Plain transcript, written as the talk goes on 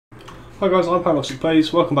Hi guys, I'm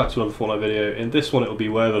paradoxicplays. Welcome back to another Fortnite video. In this one it will be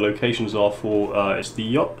where the locations are for, it's the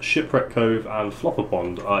Yacht, Shipwreck Cove and Flopper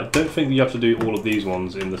Pond. I don't think you have to do all of these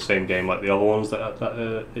ones in the same game like the other ones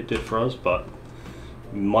that it did for us, but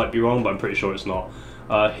might be wrong, but I'm pretty sure it's not.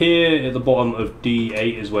 Here at the bottom of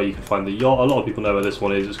D8 is where you can find the Yacht. A lot of people know where this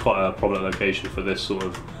one is. It's quite a prominent location for this sort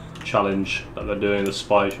of challenge that they're doing, the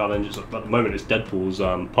spy challenge. At the moment it's Deadpool's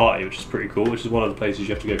party, which is pretty cool, which is one of the places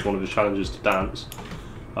you have to go for one of his challenges to dance.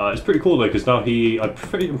 It's pretty cool though, because now I'm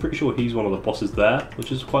pretty sure he's one of the bosses there,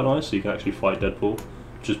 which is quite nice, so you can actually fight Deadpool,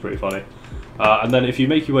 which is pretty funny. And then if you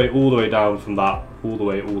make your way all the way down from that, all the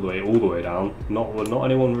way down, not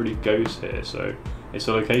anyone really goes here, so it's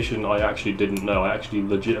a location I actually didn't know. I actually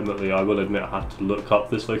legitimately, I will admit, I had to look up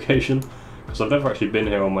this location, because I've never actually been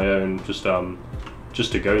here on my own, just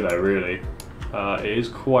to go there really. It is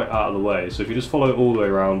quite out of the way, so if you just follow it all the way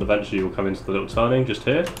around, eventually you'll come into the little turning just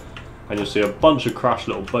here. And you'll see a bunch of crashed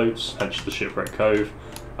little boats, hence the Shipwreck Cove.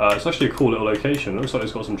 It's actually a cool little location. It looks like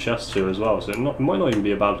it's got some chests here as well, so it might not even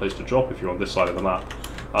be a bad place to drop if you're on this side of the map.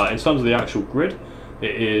 In terms of the actual grid,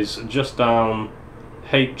 it is just down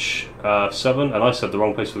H7, and I said the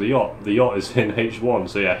wrong place for the Yacht. The Yacht is in H1,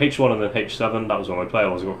 so yeah, H1 and then H7, that was where my player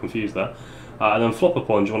was, I got confused there. And then Flopper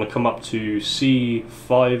Pond, you want to come up to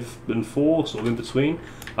C5 and 4, sort of in between.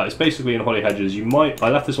 It's basically in Holly Hedges. I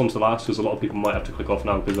left this one to last because a lot of people might have to click off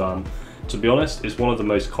now because, to be honest, it's one of the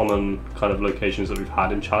most common kind of locations that we've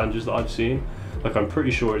had in challenges that I've seen. Like, I'm pretty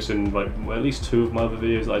sure it's in like at least 2 of my other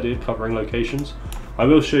videos that I did covering locations. I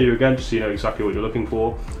will show you again just so you know exactly what you're looking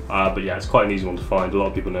for. But yeah, it's quite an easy one to find. A lot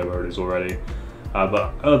of people know where it is already.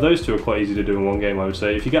 But those 2 are quite easy to do in one game, I would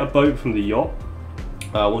say. If you get a boat from the Yacht,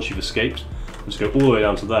 once you've escaped, just go all the way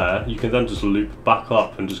down to there, you can then just loop back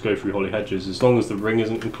up and just go through Holly Hedges. As long as the ring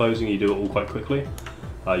isn't enclosing, you do it all quite quickly.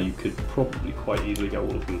 You could probably quite easily get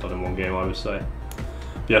all of them done in one game, I would say.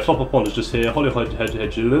 But yeah, Flopper Pond is just here. Holly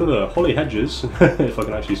Hedges, if I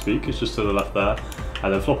can actually speak, it's just to the left there.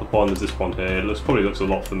 And then Flopper Pond is this pond here. It probably looks a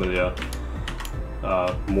lot familiar,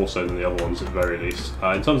 more so than the other ones at the very least.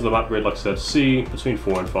 In terms of the map grid, like I said, C between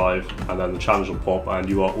 4 and 5, and then the challenge will pop and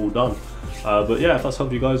you are all done. But yeah, if that's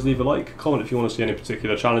helped you guys, leave a like, comment if you want to see any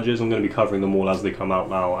particular challenges. I'm going to be covering them all as they come out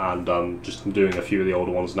now, and just doing a few of the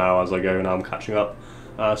older ones now as I go, and I'm catching up.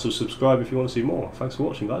 So subscribe if you want to see more. Thanks for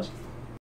watching, guys.